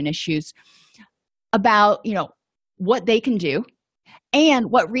addiction issues about, what they can do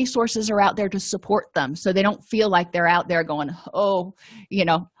and what resources are out there to support them so they don't feel like they're out there going, oh,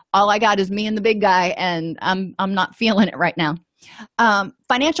 all I got is me and the big guy and I'm not feeling it right now.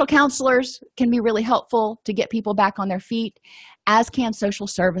 Financial counselors can be really helpful to get people back on their feet, as can social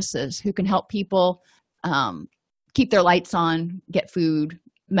services who can help people keep their lights on, get food,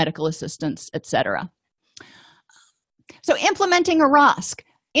 medical assistance, etc. So implementing a ROSC,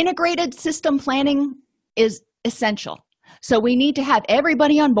 integrated system planning, is essential. So we need to have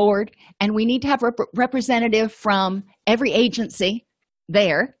everybody on board, and we need to have representative from every agency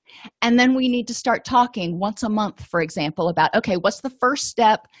there. And then we need to start talking once a month, for example, about, okay, what's the first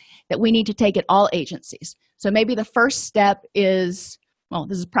step that we need to take at all agencies? So maybe the first step is, well,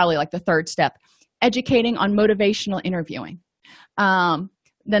 this is probably like the third step, educating on motivational interviewing. Then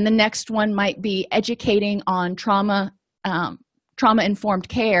the next one might be educating on trauma-informed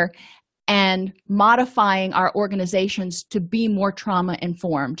care and modifying our organizations to be more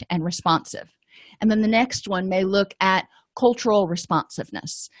trauma-informed and responsive. And then the next one may look at cultural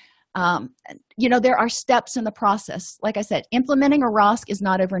responsiveness. There are steps in the process. Like I said, implementing a ROSC is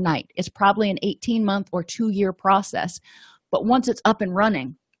not overnight. It's probably an 18-month or 2-year process. But once it's up and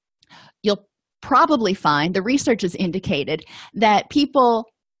running, you'll probably find, the research has indicated, that people,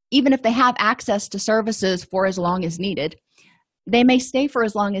 even if they have access to services for as long as needed, they may stay for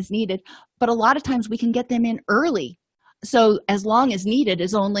as long as needed, but a lot of times we can get them in early So as long as needed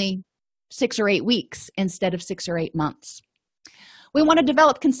is only 6 or 8 weeks instead of 6 or 8 months. We want to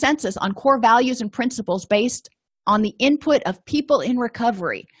develop consensus on core values and principles based on the input of people in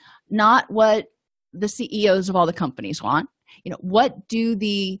recovery, not what the CEOs of all the companies want. What do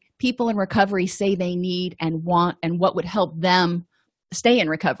the people in recovery say they need and want, and what would help them stay in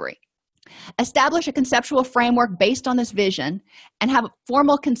recovery? Establish a conceptual framework based on this vision and have a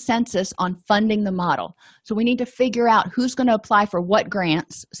formal consensus on funding the model. So we need to figure out who's going to apply for what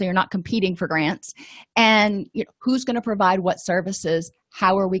grants, so you're not competing for grants, and who's going to provide what services,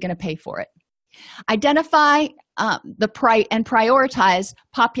 how are we going to pay for it. Identify and prioritize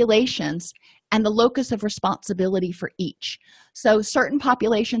populations and the locus of responsibility for each. So certain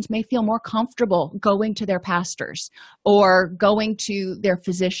populations may feel more comfortable going to their pastors or going to their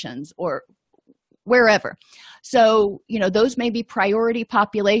physicians or wherever. So, those may be priority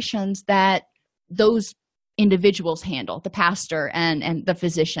populations that those individuals handle, the pastor and the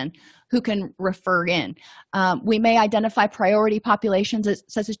physician who can refer in. We may identify priority populations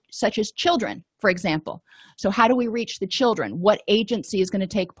such as children, for example. So how do we reach the children? What agency is going to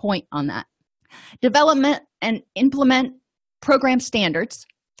take point on that? Development and implement program standards.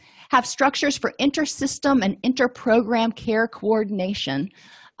 Have structures for inter-system and inter-program care coordination.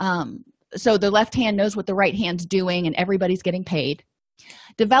 So the left hand knows what the right hand's doing and everybody's getting paid.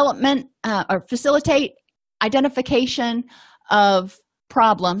 Development or facilitate identification of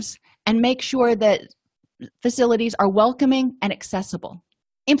problems and make sure that facilities are welcoming and accessible.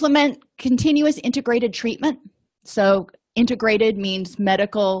 Implement continuous integrated treatment. So integrated means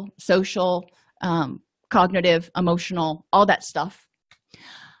medical, social, cognitive, emotional, all that stuff.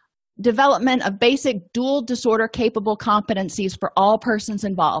 Development of basic dual disorder capable competencies for all persons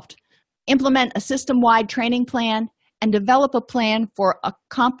involved. Implement a system-wide training plan and develop a plan for a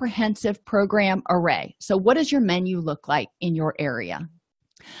comprehensive program array. So what does your menu look like in your area?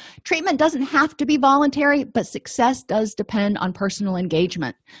 Treatment doesn't have to be voluntary, but success does depend on personal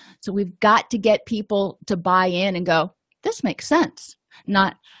engagement. So we've got to get people to buy in and go, this makes sense.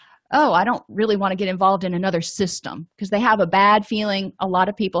 Not, oh, I don't really want to get involved in another system, because they have a bad feeling. A lot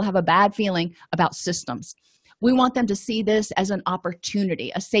of people have a bad feeling about systems. We want them to see this as an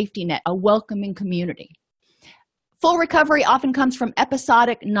opportunity, a safety net, a welcoming community. Full recovery often comes from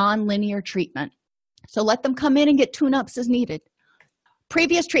episodic, nonlinear treatment. So let them come in and get tune-ups as needed.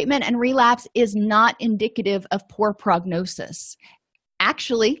 Previous treatment and relapse is not indicative of poor prognosis.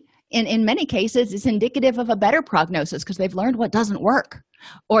 Actually, in many cases, it's indicative of a better prognosis because they've learned what doesn't work,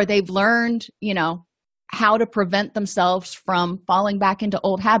 or they've learned, how to prevent themselves from falling back into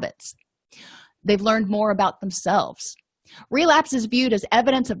old habits. They've learned more about themselves. Relapse is viewed as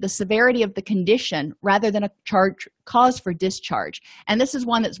evidence of the severity of the condition rather than a cause for discharge. And this is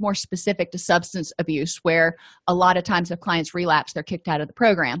one that's more specific to substance abuse, where a lot of times if clients relapse, they're kicked out of the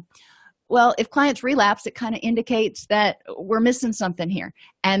program. Well, if clients relapse, it kind of indicates that we're missing something here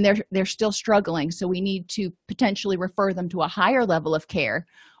and they're still struggling. So we need to potentially refer them to a higher level of care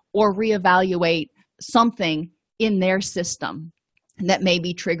or reevaluate something in their system that may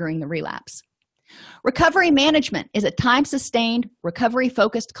be triggering the relapse. Recovery management is a time-sustained,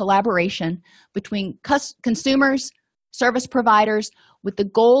 recovery-focused collaboration between consumers, service providers, with the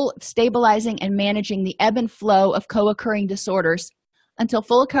goal of stabilizing and managing the ebb and flow of co-occurring disorders until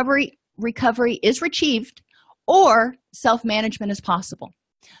full recovery is achieved or self-management is possible.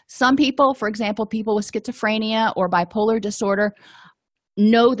 Some people, for example, people with schizophrenia or bipolar disorder,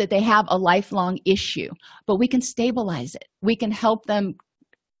 know that they have a lifelong issue, but we can stabilize it. We can help them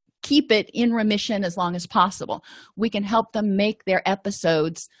keep it in remission as long as possible. We can help them make their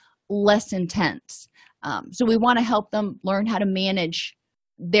episodes less intense. So we want to help them learn how to manage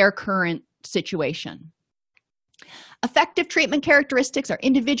their current situation. Effective treatment characteristics are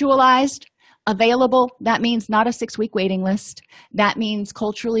individualized, available. That means not a 6-week waiting list. That means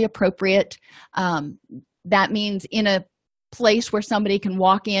culturally appropriate. That means in a place where somebody can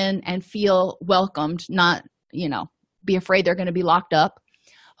walk in and feel welcomed, not, be afraid they're going to be locked up.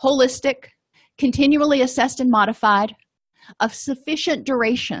 Holistic, continually assessed and modified, of sufficient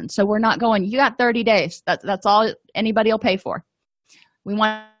duration. So we're not going, you got 30 days. That's all anybody will pay for. We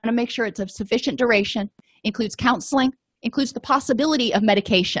want to make sure it's of sufficient duration, includes counseling, includes the possibility of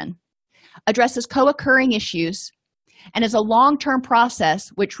medication, addresses co-occurring issues, and is a long-term process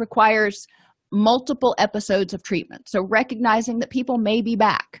which requires multiple episodes of treatment. So recognizing that people may be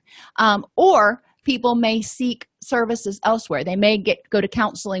back, or people may seek services elsewhere. They may go to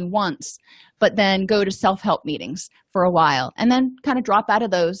counseling once, but then go to self-help meetings for a while, and then kind of drop out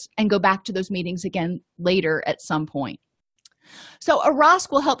of those and go back to those meetings again later at some point. So a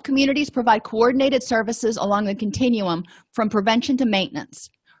ROSC will help communities provide coordinated services along the continuum from prevention to maintenance.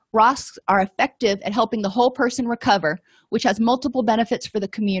 ROSCs are effective at helping the whole person recover, which has multiple benefits for the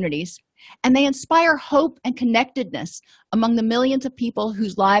communities, and they inspire hope and connectedness among the millions of people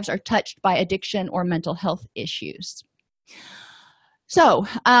whose lives are touched by addiction or mental health issues. So,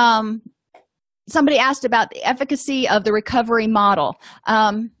 somebody asked about the efficacy of the recovery model,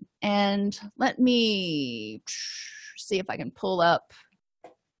 and let me see if I can pull up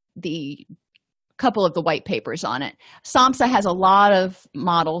the couple of the white papers on it. SAMHSA has a lot of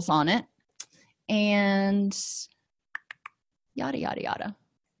models on it, and yada, yada, yada.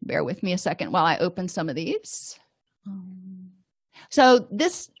 Bear with me a second while I open some of these. So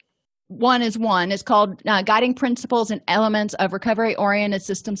this one is called Guiding Principles and Elements of Recovery-Oriented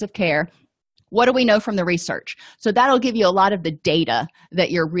Systems of Care. What do we know from the research? So that'll give you a lot of the data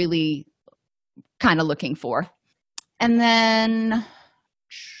that you're really kind of looking for. And then,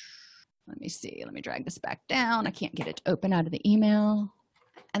 let me see. Let me drag this back down. I can't get it to open out of the email.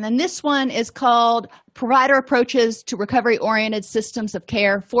 And then this one is called Provider Approaches to Recovery-Oriented Systems of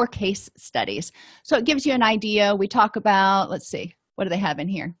Care for Case Studies. So it gives you an idea. We talk about, let's see, what do they have in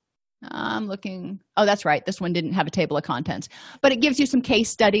here? I'm looking. Oh, that's right. This one didn't have a table of contents. But it gives you some case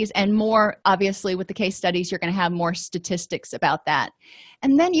studies, and more, obviously, with the case studies, you're going to have more statistics about that.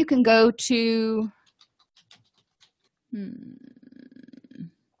 And then you can go to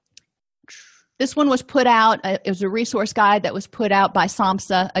this one was put out, it was a resource guide that was put out by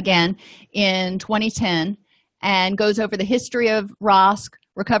SAMHSA, again, in 2010, and goes over the history of ROSC,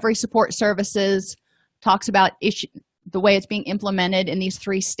 recovery support services, talks about the way it's being implemented in these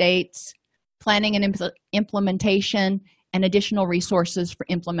 3 states, planning and implementation, and additional resources for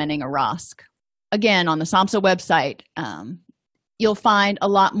implementing a ROSC. Again, on the SAMHSA website, you'll find a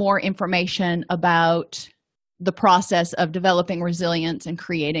lot more information about the process of developing resilience and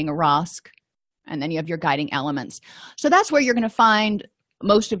creating a ROSC. And then you have your guiding elements. So that's where you're going to find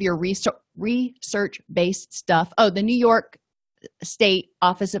most of your research-based stuff. Oh, the New York State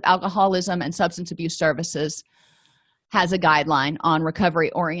Office of Alcoholism and Substance Abuse Services has a guideline on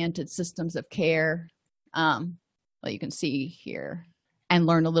recovery-oriented systems of care. Well, you can see here and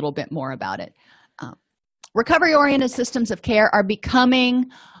learn a little bit more about it. Recovery-oriented systems of care are becoming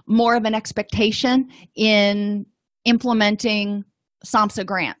more of an expectation in implementing SAMHSA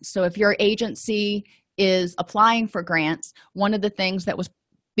grants. So if your agency is applying for grants, one of the things that was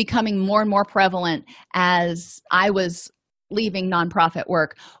becoming more and more prevalent as I was leaving nonprofit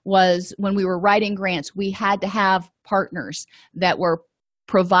work was when we were writing grants, we had to have partners that were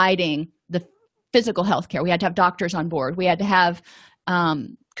providing the physical health care. We had to have doctors on board. We had to have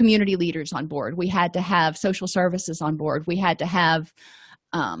community leaders on board. We had to have social services on board. We had to have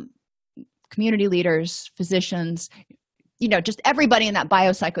community leaders, physicians, just everybody in that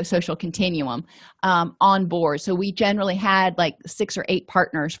biopsychosocial continuum on board. So we generally had like 6 or 8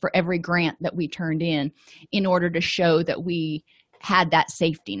 partners for every grant that we turned in order to show that we had that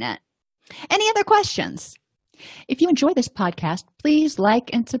safety net. Any other questions? If you enjoy this podcast, please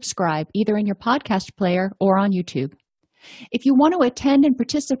like and subscribe either in your podcast player or on YouTube. If you want to attend and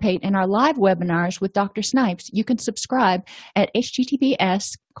participate in our live webinars with Dr. Snipes, you can subscribe at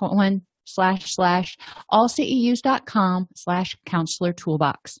https://allceus.com/counselor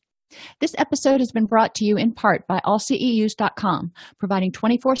toolbox. This episode has been brought to you in part by allceus.com, providing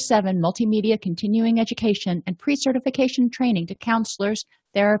 24/7 multimedia continuing education and pre-certification training to counselors,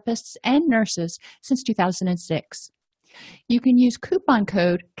 therapists, and nurses since 2006. You can use coupon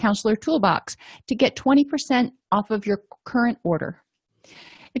code Counselor Toolbox to get 20% off of your current order.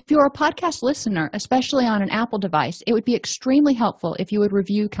 If you're a podcast listener, especially on an Apple device, it would be extremely helpful if you would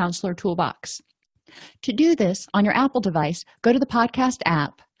review Counselor Toolbox. To do this on your Apple device, go to the podcast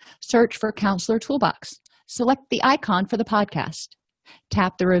app, search for Counselor Toolbox, select the icon for the podcast,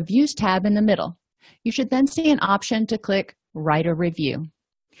 tap the Reviews tab in the middle. You should then see an option to click Write a Review.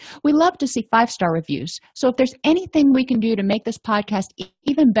 We love to see 5-star reviews, so if there's anything we can do to make this podcast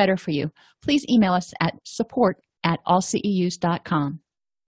even better for you, please email us at support@allceus.com.